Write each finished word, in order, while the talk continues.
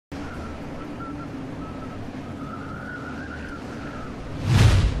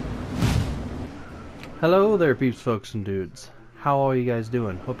Hello there, peeps, folks, and dudes. How are you guys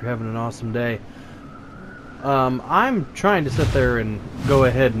doing? Hope you're having an awesome day. I'm trying to sit there and go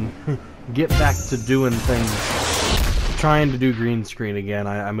ahead and get back to doing things. Trying to do green screen again.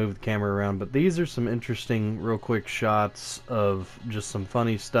 I moved the camera around, but these are some interesting, real quick shots of just some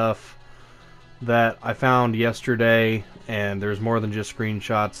funny stuff that I found yesterday, and there's more than just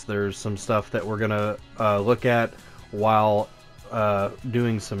screenshots. There's some stuff that we're gonna look at while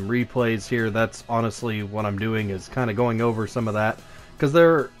doing some replays here. That's honestly what I'm doing, is kind of going over some of that, because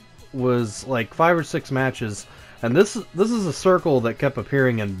there was like 5 or 6 matches, and this is a circle that kept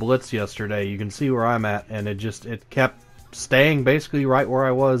appearing in Blitz yesterday. You can see where I'm at, and it kept staying basically right where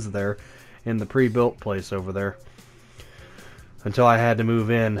I was there in the pre-built place over there until I had to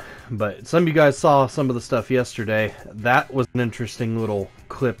move in. But some of you guys saw some of the stuff yesterday. That was an interesting little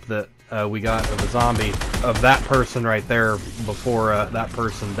clip that we got of a zombie of that person right there before that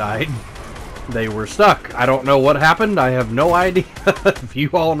person died. They were stuck. I don't know what happened. I have no idea. If you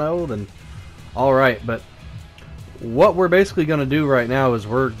all know, then alright. But what we're basically going to do right now is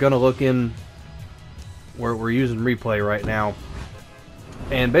we're going to look in where we're using replay right now.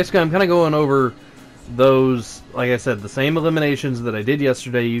 And basically I'm kind of going over those, like I said, the same eliminations that I did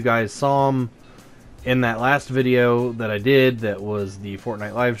yesterday. You guys saw them in that last video that I did, that was the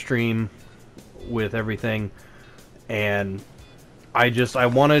Fortnite live stream with everything. And I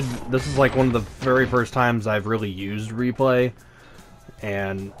wanted, this is like one of the very first times I've really used replay.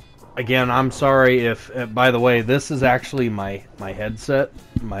 And again, I'm sorry if, by the way, this is actually my headset,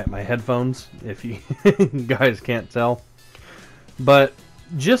 my headphones, if you guys can't tell. But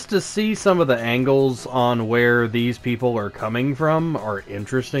just to see some of the angles on where these people are coming from are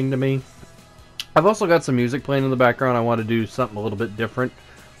interesting to me. I've also got some music playing in the background. I want to do something a little bit different.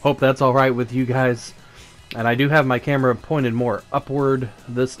 Hope that's alright with you guys. And I do have my camera pointed more upward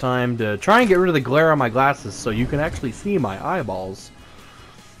this time to try and get rid of the glare on my glasses so you can actually see my eyeballs.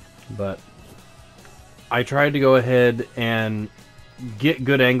 But I tried to go ahead and get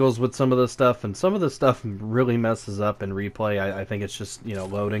good angles with some of this stuff, and some of this stuff really messes up in replay. I think it's just, you know,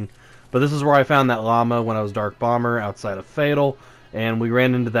 loading. But this is where I found that llama when I was Dark Bomber outside of Fatal, and we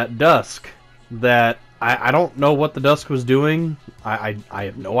ran into that Dusk that I don't know what the Dusk was doing. I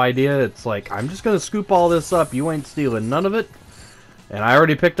have no idea. It's like, I'm just gonna scoop all this up, you ain't stealing none of it. And I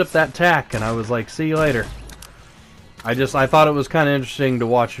already picked up that tack, and I was like, see you later. I thought it was kind of interesting to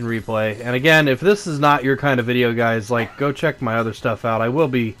watch and replay. And again, if this is not your kind of video, guys, like, go check my other stuff out. I will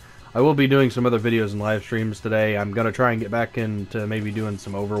be doing some other videos and live streams today. I'm gonna try and get back into maybe doing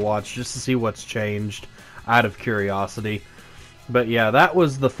some Overwatch just to see what's changed out of curiosity. But yeah, that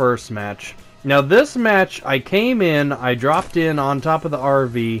was the first match. Now this match, I came in, I dropped in on top of the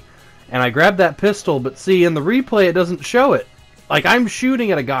RV, and I grabbed that pistol, but see, in the replay it doesn't show it. Like, I'm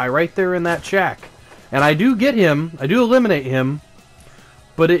shooting at a guy right there in that shack. And I do get him, I do eliminate him,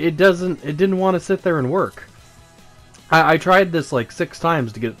 but it didn't want to sit there and work. I tried this like 6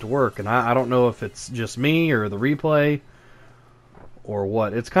 times to get it to work, and I don't know if it's just me or the replay or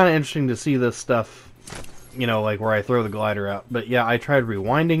what. It's kind of interesting to see this stuff, you know, like where I throw the glider out. But yeah, I tried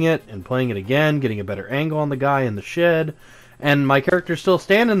rewinding it and playing it again, getting a better angle on the guy in the shed, and my character's still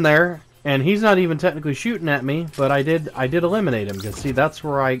standing there, and he's not even technically shooting at me, but I did eliminate him, because see, that's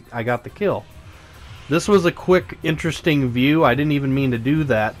where I got the kill. This was a quick, interesting view. I didn't even mean to do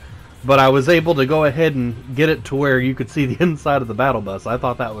that, but I was able to go ahead and get it to where you could see the inside of the battle bus. I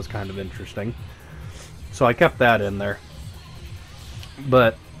thought that was kind of interesting, so I kept that in there.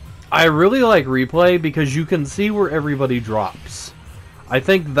 But I really like replay because you can see where everybody drops. I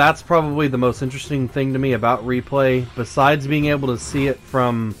think that's probably the most interesting thing to me about replay, besides being able to see it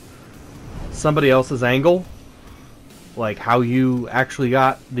from somebody else's angle, like how you actually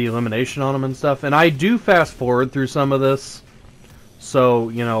got the elimination on them and stuff. And I do fast forward through some of this, so,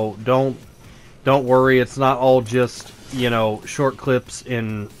 you know, don't worry, it's not all just, you know, short clips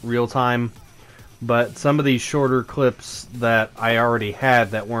in real time. But some of these shorter clips that I already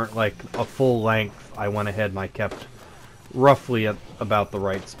had that weren't like a full length, I went ahead and I kept roughly at about the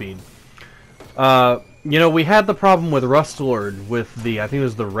right speed. You know, we had the problem with Rustlord with the, I think it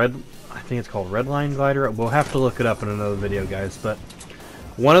was the red, I think it's called Redline glider. We'll have to look it up in another video, guys. But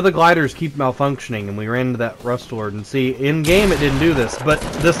one of the gliders keep malfunctioning, and we ran into that Rustlord. And see, in game it didn't do this, but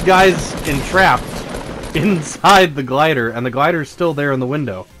this guy's entrapped inside the glider, and the glider's still there in the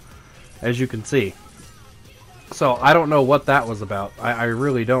window, as you can see. So I don't know what that was about. I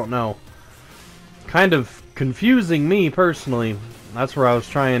really don't know. Kind of confusing me personally. That's where I was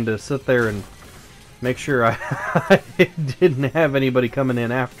trying to sit there and make sure I didn't have anybody coming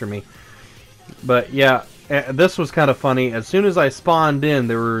in after me. But yeah, this was kind of funny. As soon as I spawned in,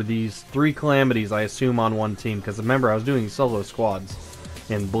 there were these 3 calamities, I assume, on one team. Because remember, I was doing solo squads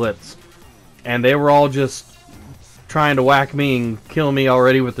in Blitz. And they were all just trying to whack me and kill me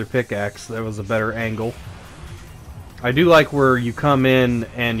already with their pickaxe. That was a better angle. I do like where you come in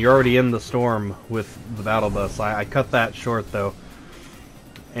and you're already in the storm with the battle bus. I cut that short, though.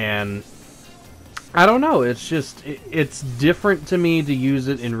 And I don't know. It's just, it's different to me to use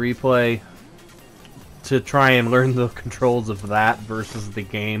it in replay, to try and learn the controls of that versus the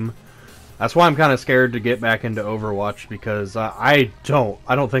game. That's why I'm kind of scared to get back into Overwatch, because I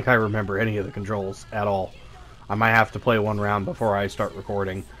don't think I remember any of the controls at all. I might have to play one round before I start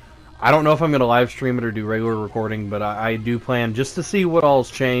recording. I don't know if I'm going to live stream it or do regular recording, but I do plan just to see what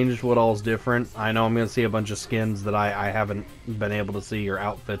all's changed, what all's different. I know I'm going to see a bunch of skins that I haven't been able to see, or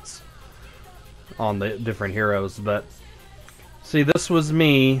outfits on the different heroes. But see, this was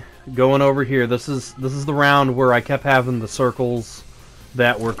me going over here. This is the round where I kept having the circles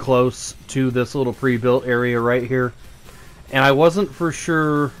that were close to this little pre-built area right here, and I wasn't for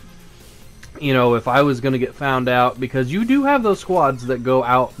sure, you know, if I was going to get found out, because you do have those squads that go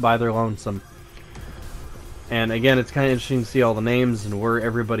out by their lonesome. And again, it's kind of interesting to see all the names and where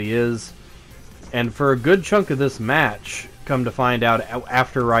everybody is. And for a good chunk of this match, come to find out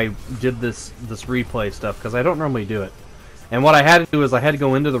after I did this replay stuff, because I don't normally do it. And what I had to do is I had to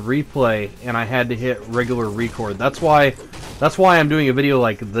go into the replay and I had to hit regular record. That's why I'm doing a video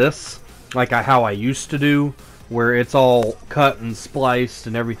like this, like how I used to do, where it's all cut and spliced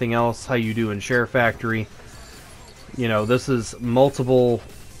and everything else, how you do in SHAREfactory. You know, this is multiple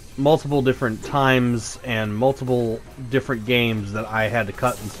different times and multiple different games that I had to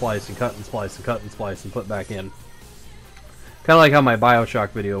cut and splice and cut and splice and cut and splice and put back in. Kind of like how my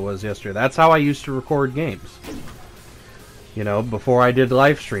BioShock video was yesterday. That's how I used to record games. You know, before I did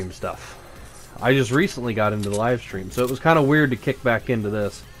live stream stuff. I just recently got into the live stream, so it was kind of weird to kick back into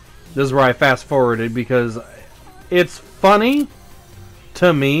this. This is where I fast forwarded, because it's funny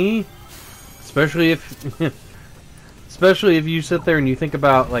to me, especially if you sit there and you think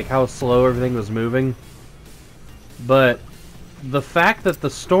about like how slow everything was moving. But the fact that the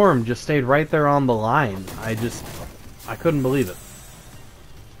storm just stayed right there on the line, I couldn't believe it.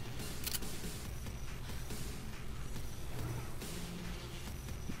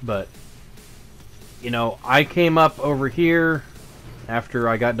 But you know, I came up over here after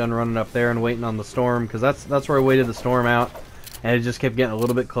I got done running up there and waiting on the storm, because that's where I waited the storm out, and it just kept getting a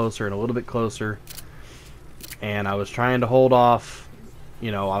little bit closer and a little bit closer, and I was trying to hold off.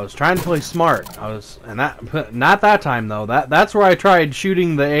 You know, I was trying to play smart. Not that time though. That's where I tried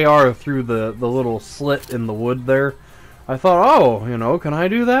shooting the AR through the little slit in the wood there. I thought, oh, you know, can I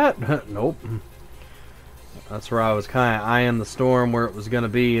do that? Nope. That's where I was kind of eyeing the storm where it was going to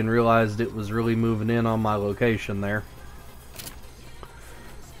be, and realized it was really moving in on my location there.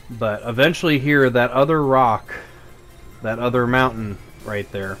 But eventually here, that other rock, that other mountain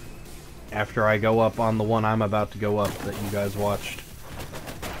right there, after I go up on the one I'm about to go up that you guys watched,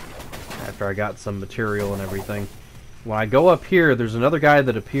 after I got some material and everything, when I go up here, there's another guy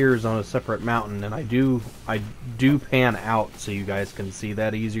that appears on a separate mountain, and I do pan out so you guys can see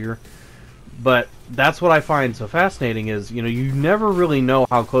that easier. But that's what I find so fascinating is, you know, you never really know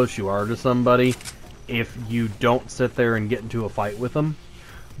how close you are to somebody if you don't sit there and get into a fight with them.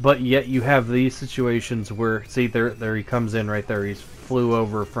 But yet you have these situations where, see, there he comes in right there. He flew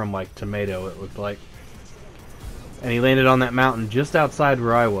over from, like, Tomato, it looked like. And he landed on that mountain just outside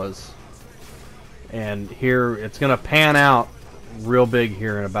where I was. And here, it's going to pan out real big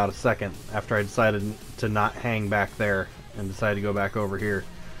here in about a second after I decided to not hang back there and decided to go back over here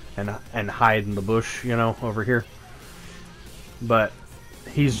and hide in the bush, you know, over here. But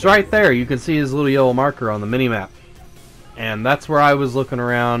he's right there. You can see his little yellow marker on the mini-map. And that's where I was looking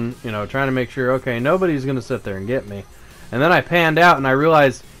around, you know, trying to make sure, okay, nobody's going to sit there and get me. And then I panned out and I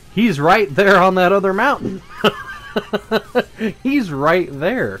realized he's right there on that other mountain. He's right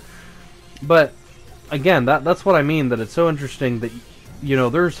there. But again, that's what I mean, that it's so interesting that, you know,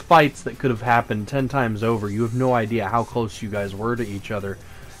 there's fights that could have happened 10 times over. You have no idea how close you guys were to each other.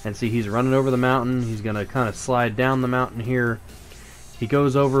 And see, he's running over the mountain. He's going to kind of slide down the mountain here. He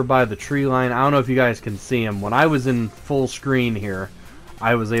goes over by the tree line. I don't know if you guys can see him. When I was in full screen here,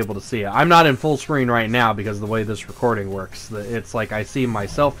 I was able to see it. I'm not in full screen right now because of the way this recording works. It's like I see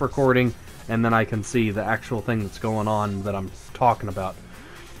myself recording, and then I can see the actual thing that's going on that I'm talking about.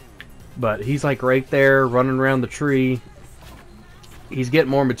 But he's like right there, running around the tree. He's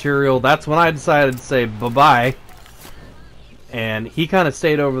getting more material. That's when I decided to say bye-bye. And he kind of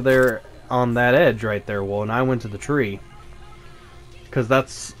stayed over there on that edge right there. Well, and I went to the tree. because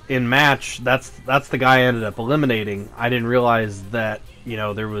that's in match. That's the guy I ended up eliminating. I didn't realize that, you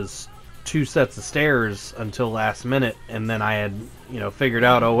know, there was 2 sets of stairs until last minute, and then I had, you know, figured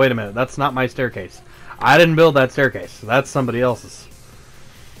out, oh wait a minute, that's not my staircase. I didn't build that staircase. That's somebody else's.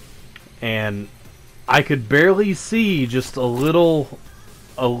 And I could barely see just a little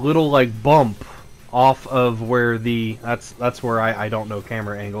like bump off of where the that's where I don't know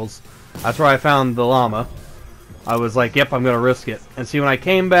camera angles. That's where I found the llama. I was like, yep, I'm gonna risk it. And see, when I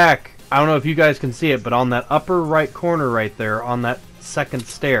came back, I don't know if you guys can see it, but on that upper right corner right there, on that second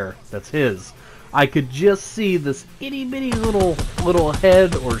stair, that's his, I could just see this itty bitty little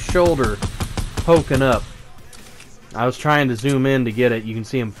head or shoulder poking up. I was trying to zoom in to get it. You can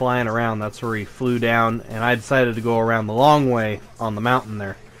see him flying around. That's where he flew down, and I decided to go around the long way on the mountain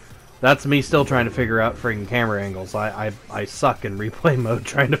there. That's me still trying to figure out friggin' camera angles. I suck in replay mode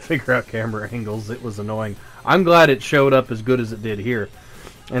trying to figure out camera angles. It was annoying. I'm glad it showed up as good as it did here.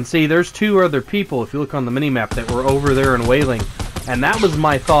 And see, there's 2 other people, if you look on the mini-map, that were over there in Wailing. And that was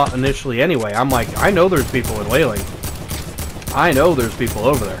my thought initially anyway. I'm like, I know there's people in Wailing. I know there's people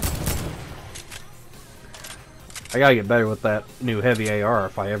over there. I gotta get better with that new heavy AR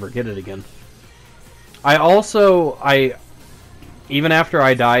if I ever get it again. Even after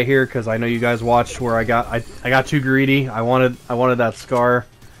I die here, because I know you guys watched where I got too greedy. I wanted that scar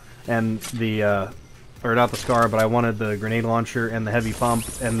and the or not the scar, but I wanted the grenade launcher and the heavy pump,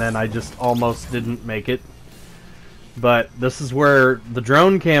 and then I just almost didn't make it. But this is where the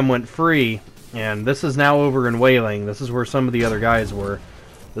drone cam went free, and this is now over in Wailing. This is where some of the other guys were.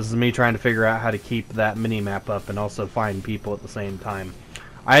 This is me trying to figure out how to keep that mini-map up and also find people at the same time.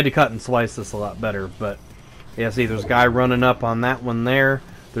 I had to cut and slice this a lot better, but yeah, see, there's a guy running up on that one there.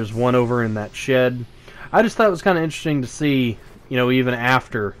 There's one over in that shed. I just thought it was kind of interesting to see, you know, even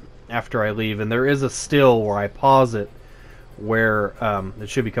after I leave. And there is a still where I pause it, where it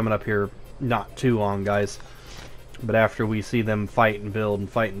should be coming up here not too long, guys. But after we see them fight and build and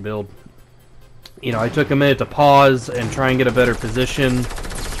fight and build, you know, I took a minute to pause and try and get a better position.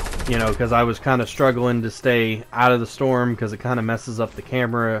 You know, because I was kind of struggling to stay out of the storm because it kind of messes up the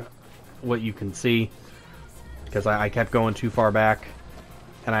camera, what you can see. Because I kept going too far back.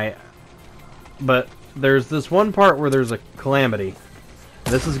 But there's this one part where there's a calamity.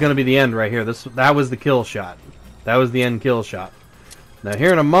 This is going to be the end right here. That was the kill shot. That was the end kill shot. Now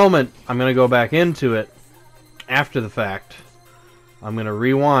here in a moment, I'm going to go back into it after the fact. I'm going to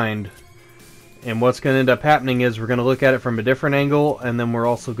rewind. And what's going to end up happening is we're going to look at it from a different angle, and then we're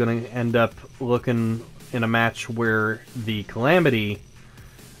also going to end up looking in a match where the calamity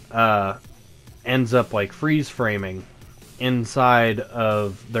ends up like freeze framing inside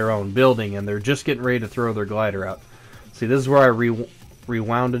of their own building, and they're just getting ready to throw their glider out. See, this is where I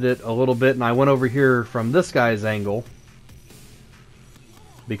rewounded it a little bit, and I went over here from this guy's angle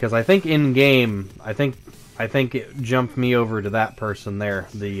because I think in game, I think it jumped me over to that person there,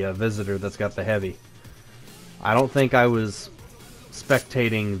 the visitor that's got the heavy. I don't think I was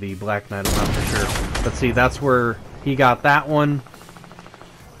spectating the Black Knight, I'm not for sure. But see, that's where he got that one.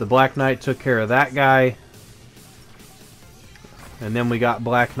 The Black Knight took care of that guy. And then we got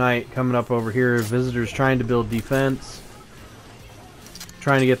Black Knight coming up over here. Visitors trying to build defense.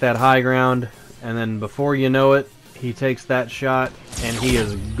 Trying to get that high ground. And then before you know it, he takes that shot and he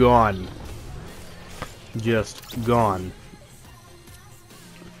is gone. Just gone.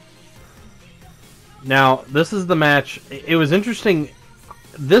 Now, this is the match. It was interesting.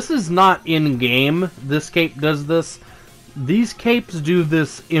 This is not in-game. This cape does this. These capes do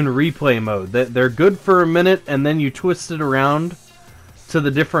this in replay mode. They're good for a minute, and then you twist it around to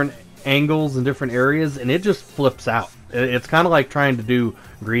the different angles and different areas, and it just flips out. It's kind of like trying to do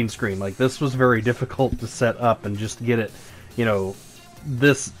green screen. Like, this was very difficult to set up and just get it, you know,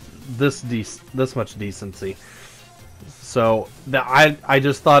 this much decency. So I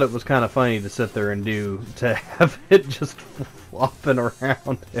just thought it was kind of funny to sit there and to have it just flopping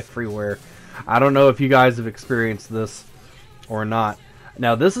around everywhere. I don't know if you guys have experienced this or not.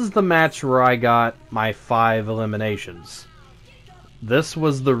 Now, this is the match where I got my 5 eliminations. This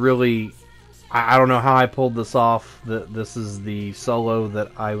was the really... I don't know how I pulled this off. This is the solo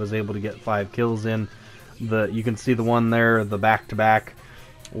that I was able to get 5 kills in. You can see the one there, the back-to-back,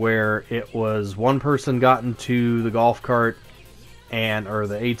 where it was one person got into the golf cart, or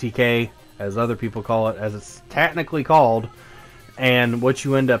the ATK, as other people call it, as it's technically called. And what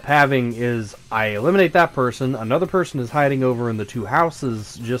you end up having is I eliminate that person. Another person is hiding over in the 2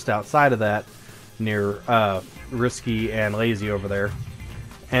 houses just outside of that, near Risky and Lazy over there.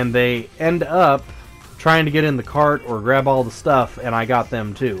 And they end up trying to get in the cart or grab all the stuff, and I got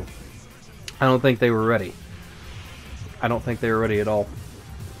them too. I don't think they were ready. I don't think they were ready at all.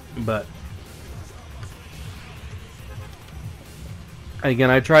 But again,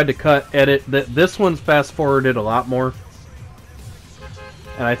 I tried to edit. This one's fast forwarded a lot more,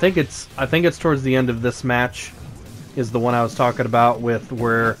 and I think it's towards the end of this match is the one I was talking about with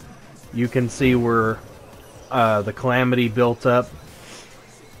where you can see where the Calamity built up,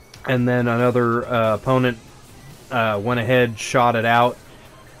 and then another opponent went ahead, shot it out.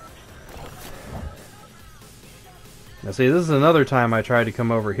 Now see, this is another time I tried to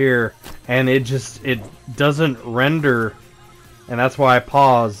come over here, and it doesn't render, and that's why I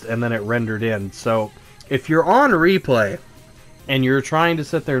paused, and then it rendered in. So if you're on replay, and you're trying to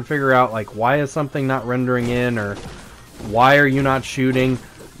sit there and figure out, like, why is something not rendering in, or why are you not shooting,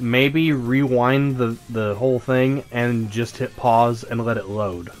 maybe rewind the whole thing, and just hit pause and let it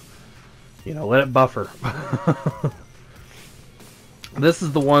load. You know, let it buffer. This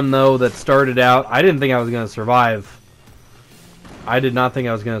is the one, though, that started out, I didn't think I was going to survive. I did not think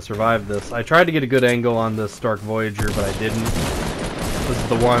I was going to survive this. I tried to get a good angle on this Stark Voyager, but I didn't. This is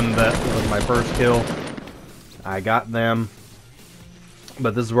the one that was my first kill. I got them.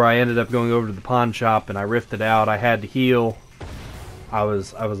 But this is where I ended up going over to the pawn shop, and I rifted out. I had to heal. I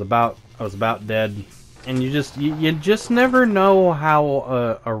was about dead. And you just never know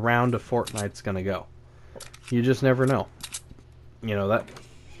how a round of Fortnite's going to go. You just never know. You know,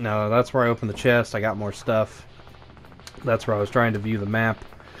 that's where I opened the chest. I got more stuff. That's where I was trying to view the map.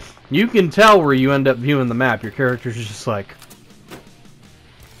 You can tell where you end up viewing the map. Your character's just like,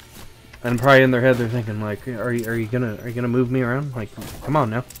 and probably in their head they're thinking like, are you gonna move me around? Like, come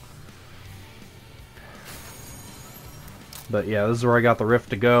on now. But yeah, this is where I got the rift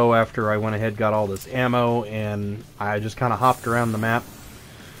to go after I went ahead, got all this ammo, and I just kind of hopped around the map.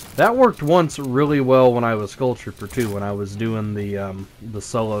 That worked once really well when I was Skull Trooper too, when I was doing the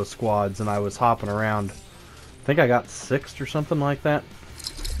solo squads and I was hopping around. I think I got 6th or something like that.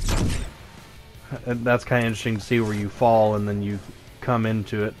 And that's kind of interesting to see where you fall and then you come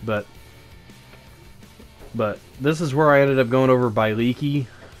into it. But this is where I ended up going over by Leaky,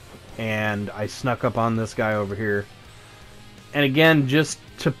 and I snuck up on this guy over here. And again, just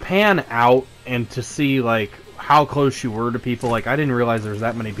to pan out and to see like how close you were to people. Like, I didn't realize there was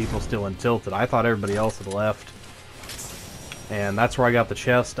that many people still in Tilted. I thought everybody else had left. And that's where I got the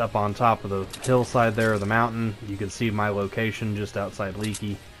chest, up on top of the hillside there, of the mountain. You can see my location just outside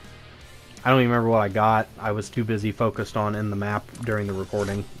Leaky. I don't even remember what I got. I was too busy focused on in the map during the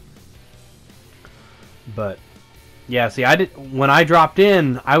recording. But yeah, see, when I dropped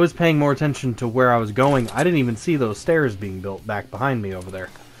in, I was paying more attention to where I was going. I didn't even see those stairs being built back behind me over there.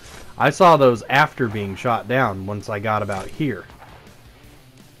 I saw those after being shot down once I got about here.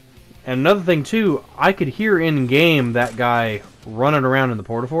 And another thing too, I could hear in-game that guy running around in the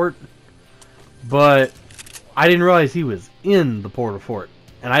Port-a-Fort, but I didn't realize he was in the Port-a-Fort.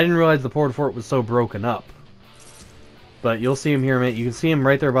 And I didn't realize the Port-a-Fort was so broken up. But you'll see him here in a minute. You can see him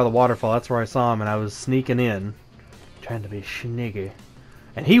right there by the waterfall. That's where I saw him, and I was sneaking in, trying to be sneaky.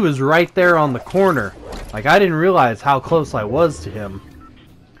 And he was right there on the corner. Like, I didn't realize how close I was to him.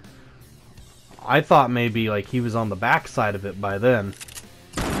 I thought maybe like he was on the back side of it by then.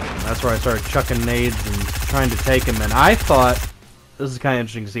 That's where I started chucking nades and trying to take him. And I thought, this is kind of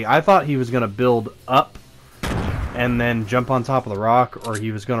interesting to see, I thought he was going to build up and then jump on top of the rock, or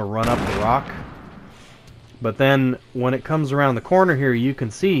he was going to run up the rock. But then when it comes around the corner here, you can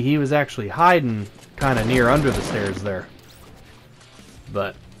see he was actually hiding kind of near under the stairs there.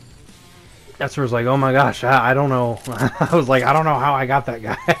 But that's where I was like, oh my gosh, I don't know. I was like, I don't know how I got that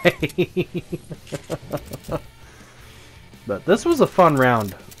guy. But this was a fun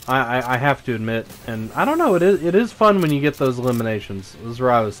round. I have to admit, and I don't know, it is fun when you get those eliminations. This is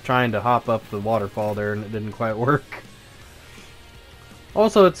where I was trying to hop up the waterfall there and it didn't quite work.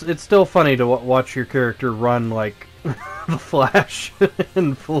 Also, it's still funny to watch your character run like the Flash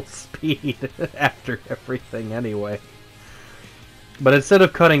in full speed after everything anyway. But instead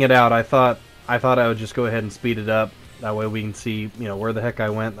of cutting it out, I thought I would just go ahead and speed it up. That way we can see, you know, where the heck I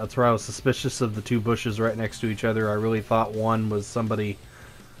went. That's where I was suspicious of the two bushes right next to each other. I really thought one was somebody,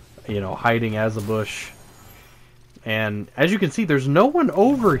 you know, hiding as a bush. And as you can see, there's no one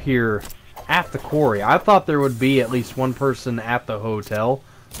over here at the quarry. I thought there would be at least one person at the hotel.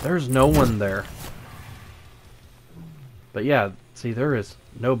 There's no one there. But yeah, see, there is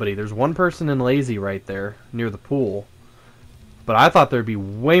nobody. There's one person in Lazy right there near the pool. But I thought there'd be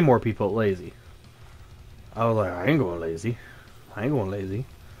way more people at Lazy. I was like, I ain't going Lazy. I ain't going Lazy.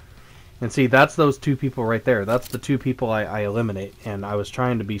 And see, that's those two people right there. That's the two people I eliminate. And I was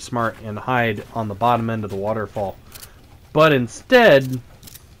trying to be smart and hide on the bottom end of the waterfall. But instead,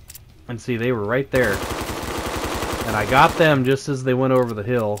 and see, they were right there. And And I got them just as they went over the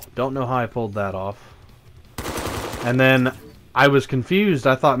hill. Don't know how I pulled that off. And then I was confused.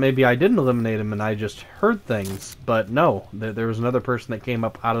 I thought maybe I didn't eliminate them and I just heard things. But no, there was another person that came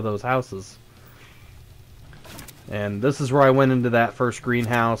up out of those houses. And this is where I went into that first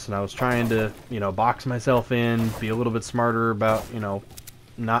greenhouse, and I was trying to, you know, box myself in, be a little bit smarter about, you know,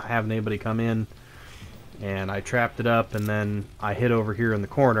 not having anybody come in. And I trapped it up, and then I hid over here in the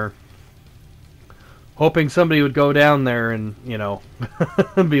corner, hoping somebody would go down there and, you know,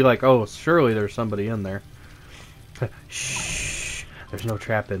 be like, oh, surely there's somebody in there. Shh, there's no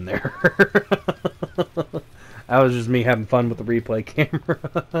trap in there. That was just me having fun with the replay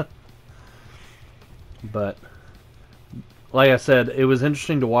camera. But like I said, it was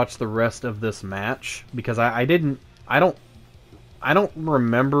interesting to watch the rest of this match because I don't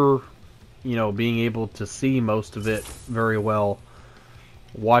remember, you know, being able to see most of it very well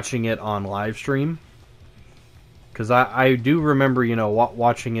watching it on live stream. Because I do remember, you know,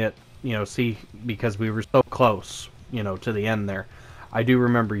 watching it, you know, see, because we were so close, you know, to the end there. I do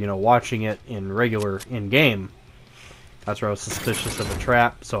remember, you know, watching it in game. That's where I was suspicious of a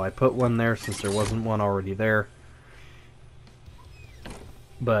trap, so I put one there since there wasn't one already there.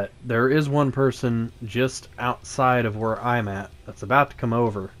 But there is one person just outside of where I'm at that's about to come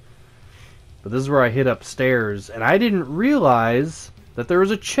over. But this is where I hid upstairs, and I didn't realize that there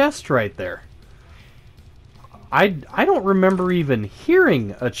was a chest right there. I don't remember even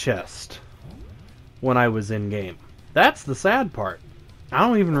hearing a chest when I was in game. That's the sad part. I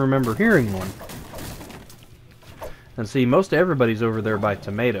don't even remember hearing one. And see, most everybody's over there by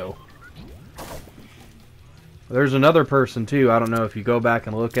Tomato. There's another person too. I don't know if you go back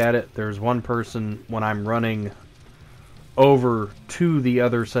and look at it. There's one person when I'm running over to the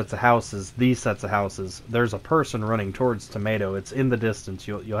other sets of houses, these sets of houses. There's a person running towards Tomato. It's in the distance.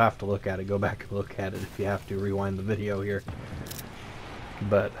 You'll have to look at it. Go back and look at it if you have to. Rewind the video here.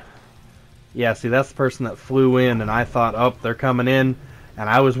 But yeah, see, that's the person that flew in, and I thought, oh, they're coming in, and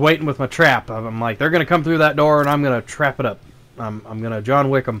I was waiting with my trap. I'm like, they're gonna come through that door, and I'm gonna trap it up. I'm gonna John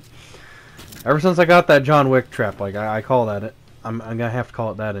Wick them. Ever since I got that John Wick trap, like I call that it, I'm gonna have to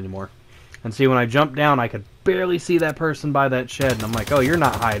call it that anymore. And see, when I jumped down, I could barely see that person by that shed, and I'm like, oh, you're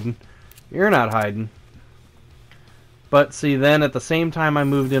not hiding. You're not hiding. But see, then at the same time I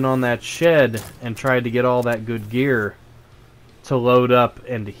moved in on that shed and tried to get all that good gear to load up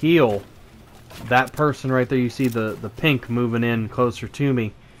and to heal, that person right there, you see the pink moving in closer to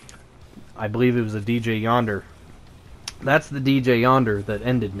me, I believe it was a DJ Yonder. That's the DJ Yonder that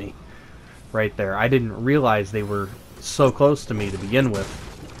ended me. Right there. I didn't realize they were so close to me to begin with.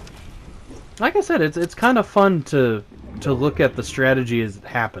 Like I said, it's kind of fun to look at the strategy as it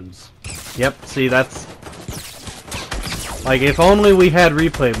happens. Yep, see, that's like, if only we had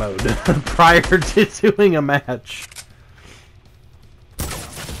replay mode prior to doing a match.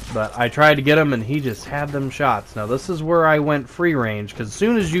 But I tried to get him and he just had them shots. Now this is where I went free range, because as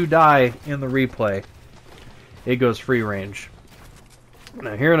soon as you die in the replay, it goes free range.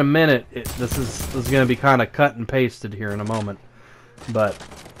 Now here in a minute, this is going to be kind of cut and pasted here in a moment, but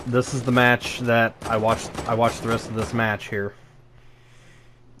this is the match that I watched the rest of this match here,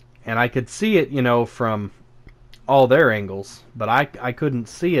 and I could see it, you know, from all their angles, but I couldn't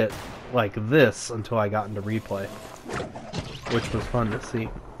see it like this until I got into replay, which was fun to see.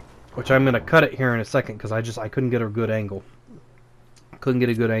 Which I'm going to cut it here in a second because I couldn't get a good angle.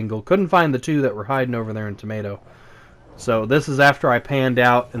 Couldn't find the two that were hiding over there in Tomato. So this is after I panned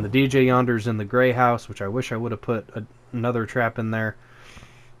out, and the DJ Yonder's in the gray house, which I wish I would have put another trap in there.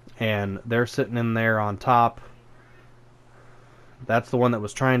 And they're sitting in there on top. That's the one that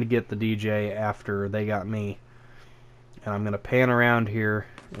was trying to get the DJ after they got me. And I'm going to pan around here,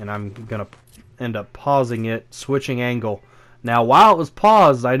 and I'm going to end up pausing it, switching angle. Now, while it was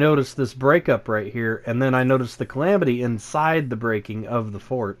paused, I noticed this breakup right here, and then I noticed the Calamity inside the breaking of the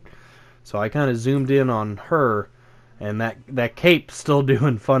fort. So I kind of zoomed in on her. And that cape's still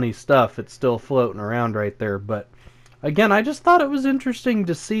doing funny stuff. It's still floating around right there. But again, I just thought it was interesting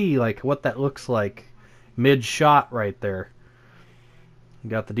to see like what that looks like mid-shot right there. We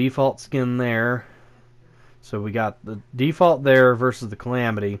got the default skin there. So we got the default there versus the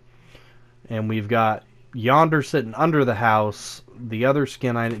Calamity. And we've got Yonder sitting under the house. The other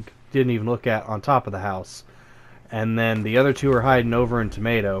skin I didn't even look at on top of the house. And then the other two are hiding over in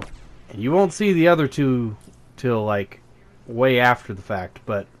Tomato. And you won't see the other two till like way after the fact,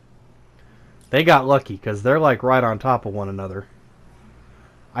 but they got lucky because they're like right on top of one another.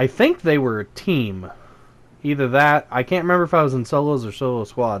 I think they were a team. Either that, I can't remember if I was in solos or solo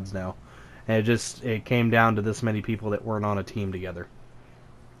squads now. And it came down to this many people that weren't on a team together.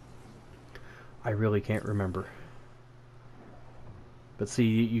 I really can't remember. But see,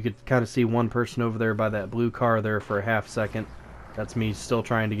 you could kind of see one person over there by that blue car there for a half second. That's me still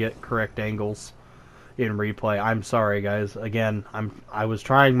trying to get correct angles in replay. I'm sorry, guys. Again, I was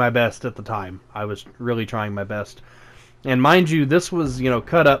trying my best at the time. I was really trying my best. And mind you, this was, you know,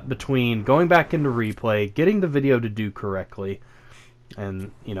 cut up between going back into replay, getting the video to do correctly,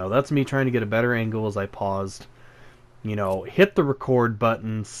 and, you know, that's me trying to get a better angle as I paused. You know, hit the record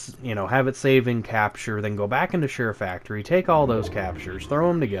buttons, you know, have it save in capture, then go back into SHAREfactory, take all those captures, throw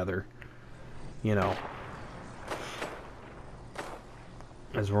them together, you know,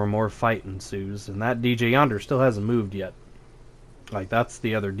 as where more fight ensues. And that DJ yonder still hasn't moved yet. Like, that's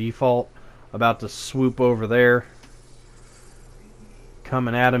the other default, about to swoop over there,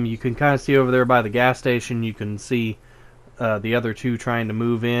 coming at him. You can kind of see over there by the gas station, you can see the other two trying to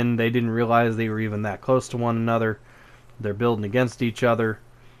move in. They didn't realize they were even that close to one another. They're building against each other.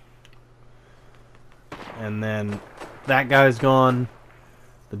 And then that guy's gone.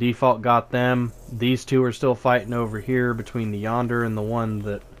 The default got them. These two are still fighting over here between the yonder and the one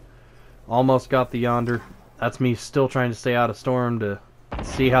that almost got the yonder. That's me still trying to stay out of storm to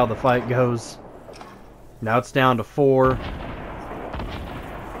see how the fight goes. Now it's down to 4.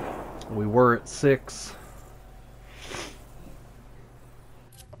 We were at 6.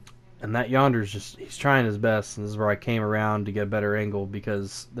 And that yonder's just, he's trying his best, and this is where I came around to get a better angle,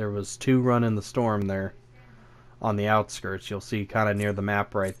 because there was 2 running the storm there on the outskirts. You'll see kind of near the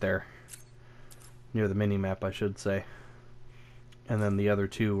map right there. Near the mini-map, I should say. And then the other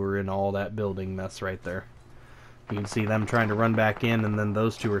 2 were in all that building mess right there. You can see them trying to run back in, and then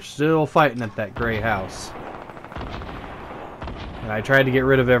those 2 are still fighting at that gray house. And I tried to get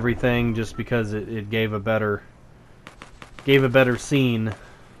rid of everything just because it gave a better scene.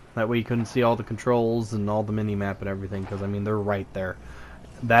 That way you couldn't see all the controls and all the mini-map and everything, because, I mean, they're right there.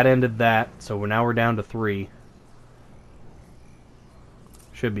 That ended that, so now we're down to 3.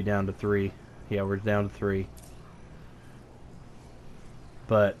 Should be down to 3. Yeah, we're down to 3.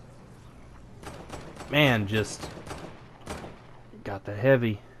 But, man, just got the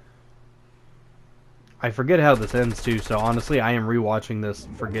heavy. I forget how this ends, too, so honestly, I am rewatching this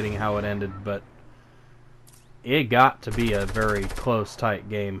forgetting how it ended, but it got to be a very close, tight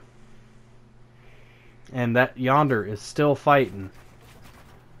game. And that yonder is still fighting.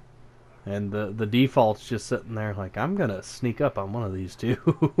 And the default's just sitting there like, I'm going to sneak up on one of these 2.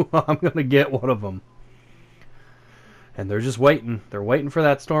 I'm going to get one of them. And they're just waiting. They're waiting for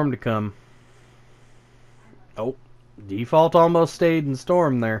that storm to come. Oh, default almost stayed in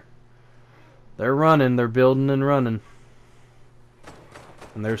storm there. They're running. They're building and running.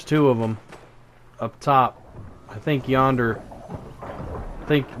 And there's 2 of them up top. I think yonder, I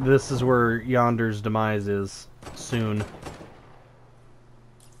think this is where yonder's demise is soon.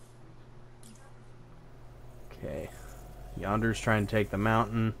 Okay. Yonder's trying to take the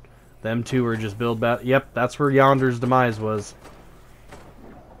mountain. Them 2 are just build back. Yep, that's where yonder's demise was.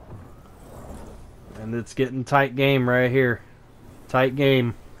 And it's getting tight game right here. Tight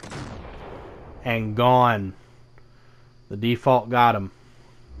game. And gone. The default got him.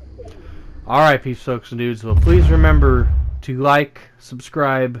 Alright, peeps, folks, and dudes. Well, please remember to like,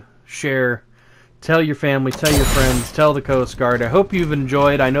 subscribe, share, tell your family, tell your friends, tell the Coast Guard. I hope you've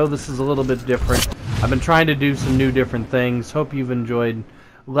enjoyed. I know this is a little bit different. I've been trying to do some new different things. Hope you've enjoyed.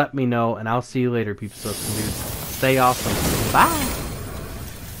 Let me know, and I'll see you later, peeps, folks, and dudes. Stay awesome. Bye!